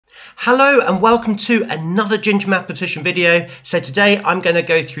Hello and welcome to another Ginger Mathematician video. So today I'm going to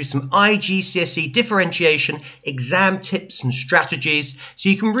go through some iGCSE differentiation exam tips and strategies so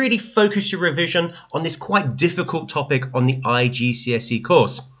you can really focus your revision on this quite difficult topic on the iGCSE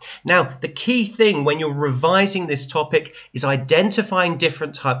course. Now, the key thing when you're revising this topic is identifying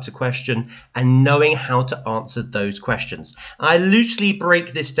different types of question and knowing how to answer those questions. I loosely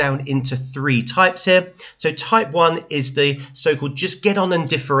break this down into three types here. So type 1 is the so-called just get on and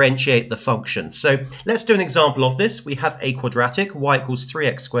differentiate the function. So let's do an example of this. We have a quadratic, y equals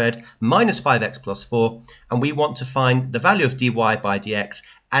 3x squared minus 5x plus 4, and we want to find the value of dy by dx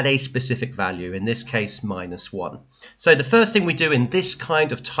at a specific value, in this case minus 1. So the first thing we do in this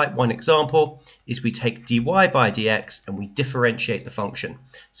kind of type 1 example is we take dy by dx and we differentiate the function.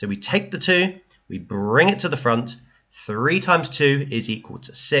 So we take the 2, we bring it to the front, 3 times 2 is equal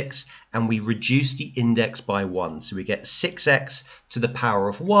to 6, and we reduce the index by 1. So we get 6x to the power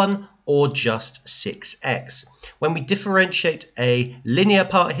of 1, or just 6x. When we differentiate a linear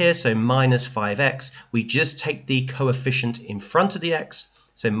part here, so minus 5x, we just take the coefficient in front of the x,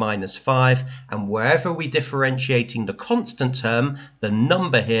 so minus 5, and wherever we're differentiating the constant term, the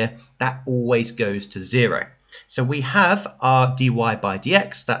number here, that always goes to 0. So we have our dy by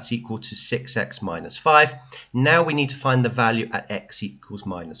dx, that's equal to 6x minus 5. Now we need to find the value at x equals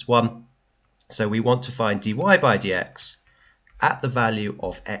minus 1. So we want to find dy by dx at the value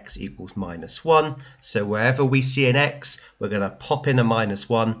of x equals minus 1. So wherever we see an x, we're going to pop in a minus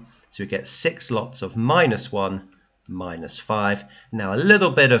 1. So we get 6 lots of minus 1 minus 5. Now a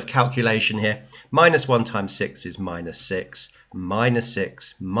little bit of calculation here. Minus 1 times 6 is minus 6. Minus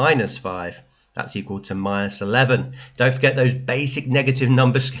 6 minus 5. That's equal to minus 11. Don't forget those basic negative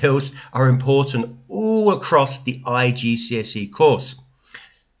number skills are important all across the iGCSE course.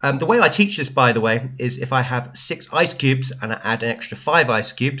 The way I teach this, by the way, is if I have 6 ice cubes and I add an extra 5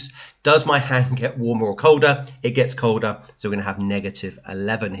 ice cubes, does my hand get warmer or colder? It gets colder, so we're going to have negative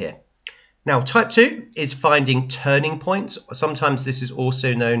 11 here. Now, type 2 is finding turning points. Sometimes this is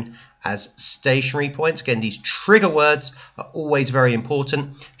also known as stationary points. Again, these trigger words are always very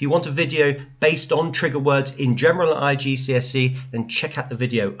important. If you want a video based on trigger words in general at iGCSE, then check out the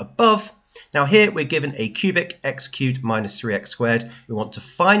video above. Now here we're given a cubic x cubed minus 3x squared. We want to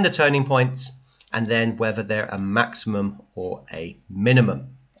find the turning points and then whether they're a maximum or a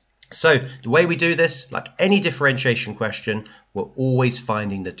minimum. So the way we do this, like any differentiation question, we're always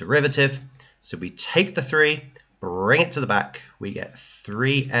finding the derivative. So we take the 3, bring it to the back, we get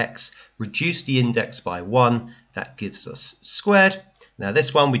 3x, reduce the index by 1, that gives us squared. Now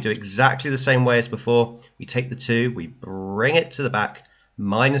this one we do exactly the same way as before. We take the 2, we bring it to the back,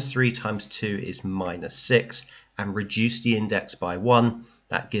 minus 3 times 2 is minus 6, and reduce the index by 1,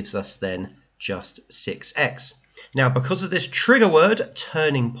 that gives us then just 6x. Now because of this trigger word,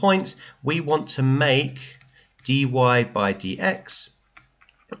 turning point, we want to make dy by dx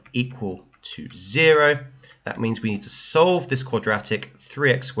equal to 0. That means we need to solve this quadratic.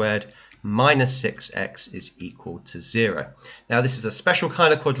 3x squared minus 6x is equal to 0. Now this is a special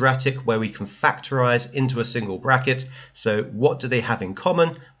kind of quadratic where we can factorize into a single bracket. So what do they have in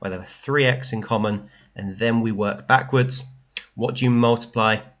common? Well, they have 3x in common, and then we work backwards. What do you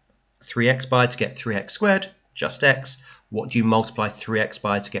multiply 3x by to get 3x squared? Just x. What do you multiply 3x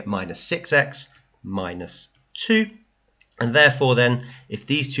by to get minus 6x? Minus 2. And therefore then, if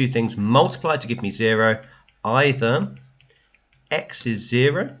these two things multiply to give me 0, either x is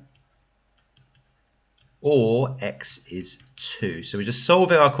 0 or x is 2. So we're just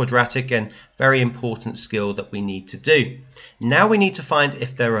solving our quadratic, and very important skill that we need to do. Now we need to find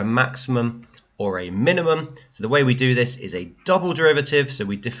if there are a maximum or a minimum. So the way we do this is a double derivative. So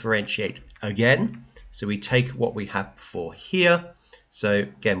we differentiate again. So we take what we had before here. So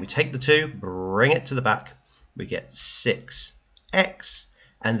again, we take the 2, bring it to the back. We get 6x,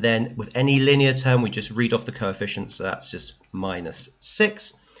 and then with any linear term we just read off the coefficients, so that's just minus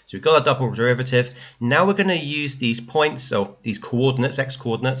 6. So we've got our double derivative. Now we're going to use these points, so these coordinates, x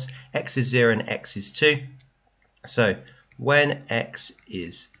coordinates, x is 0 and x is 2. So when x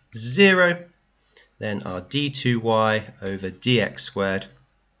is 0, then our d2y over dx squared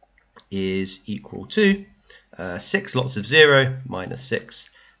is equal to 6 lots of 0 minus 6.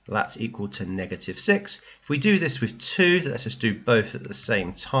 That's equal to negative 6. If we do this with 2, let's just do both at the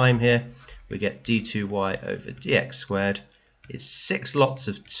same time here. We get d2y over dx squared is 6 lots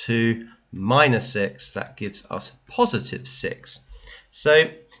of 2 minus 6. That gives us positive 6.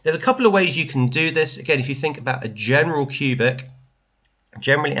 So there's a couple of ways you can do this. Again, if you think about a general cubic,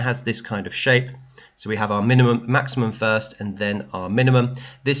 Generally, it has this kind of shape. So we have our minimum, maximum first, and then our minimum.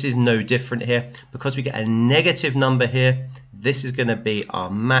 This is no different here. Because we get a negative number here, this is going to be our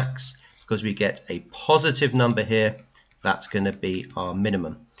max. Because we get a positive number here, that's going to be our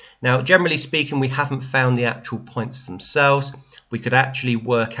minimum. Now, generally speaking, we haven't found the actual points themselves. We could actually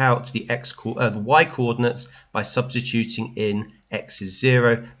work out the y coordinates by substituting in x is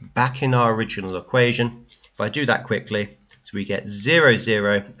 0 back in our original equation. If I do that quickly, so we get 0,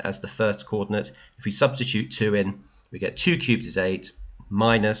 0 as the first coordinate. If we substitute 2 in, we get 2 cubed is 8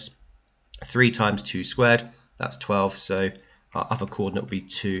 minus 3 times 2 squared. That's 12. So our other coordinate will be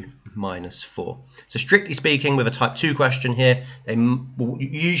 2 minus 4. So strictly speaking, with a type 2 question here, they will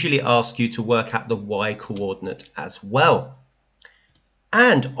usually ask you to work out the y coordinate as well.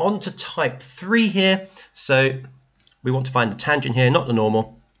 And on to type 3 here. So we want to find the tangent here, not the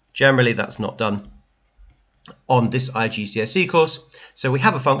normal. Generally, that's not done on this iGCSE course. So we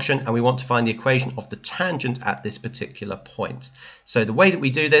have a function and we want to find the equation of the tangent at this particular point. So the way that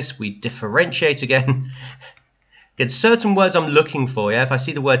we do this, we differentiate again. Get certain words I'm looking for. Yeah? If I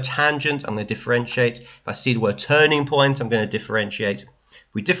see the word tangent, I'm going to differentiate. If I see the word turning point, I'm going to differentiate.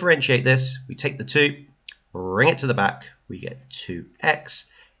 If we differentiate this, we take the 2, bring it to the back, we get 2x.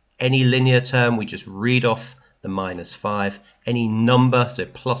 Any linear term, we just read off the minus 5. Any number, so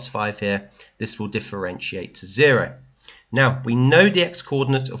plus 5 here, this will differentiate to 0. Now, we know the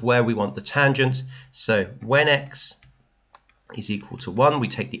x-coordinate of where we want the tangent. So when x is equal to 1, we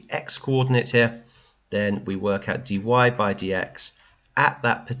take the x-coordinate here. Then we work out dy by dx at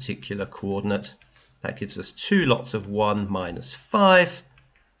that particular coordinate. That gives us 2 lots of 1 minus 5,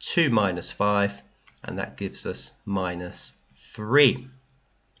 2 minus 5, and that gives us minus 3.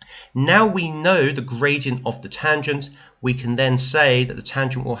 Now we know the gradient of the tangent, we can then say that the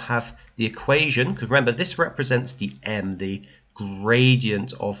tangent will have the equation, because remember this represents the m, the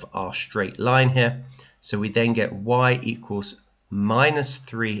gradient of our straight line here. So we then get y equals minus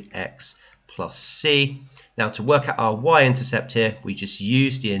 3x plus c. Now to work out our y-intercept here, we just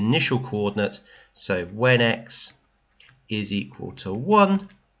use the initial coordinate. So when x is equal to 1,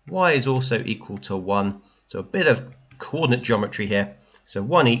 y is also equal to 1. So a bit of coordinate geometry here. So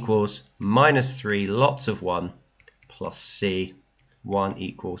 1 equals minus 3 lots of 1 plus c. 1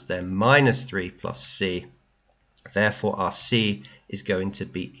 equals then minus 3 plus c. Therefore, our c is going to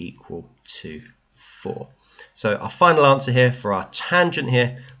be equal to 4. So our final answer here for our tangent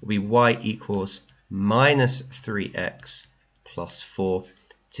here will be y equals minus 3x plus 4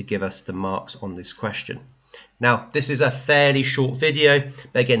 to give us the marks on this question. Now, this is a fairly short video,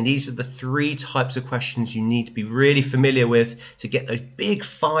 but again, these are the 3 types of questions you need to be really familiar with to get those big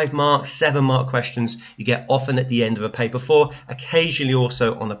 5-mark, 7-mark questions you get often at the end of a paper 4, occasionally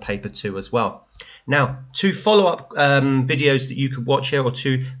also on a paper 2 as well. Now, 2 follow-up videos that you could watch here, or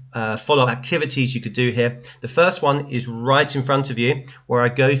 2 follow-up activities you could do here. The first one is right in front of you, where I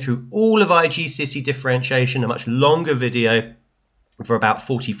go through all of iGCSE differentiation, a much longer video for about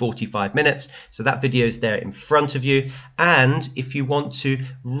 40-45 minutes. So that video is there in front of you. And if you want to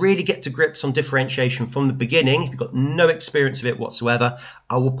really get to grips on differentiation from the beginning, if you've got no experience of it whatsoever,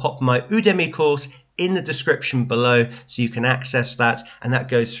 I will pop my Udemy course in the description below so you can access that. And that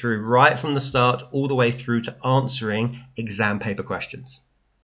goes through right from the start all the way through to answering exam paper questions.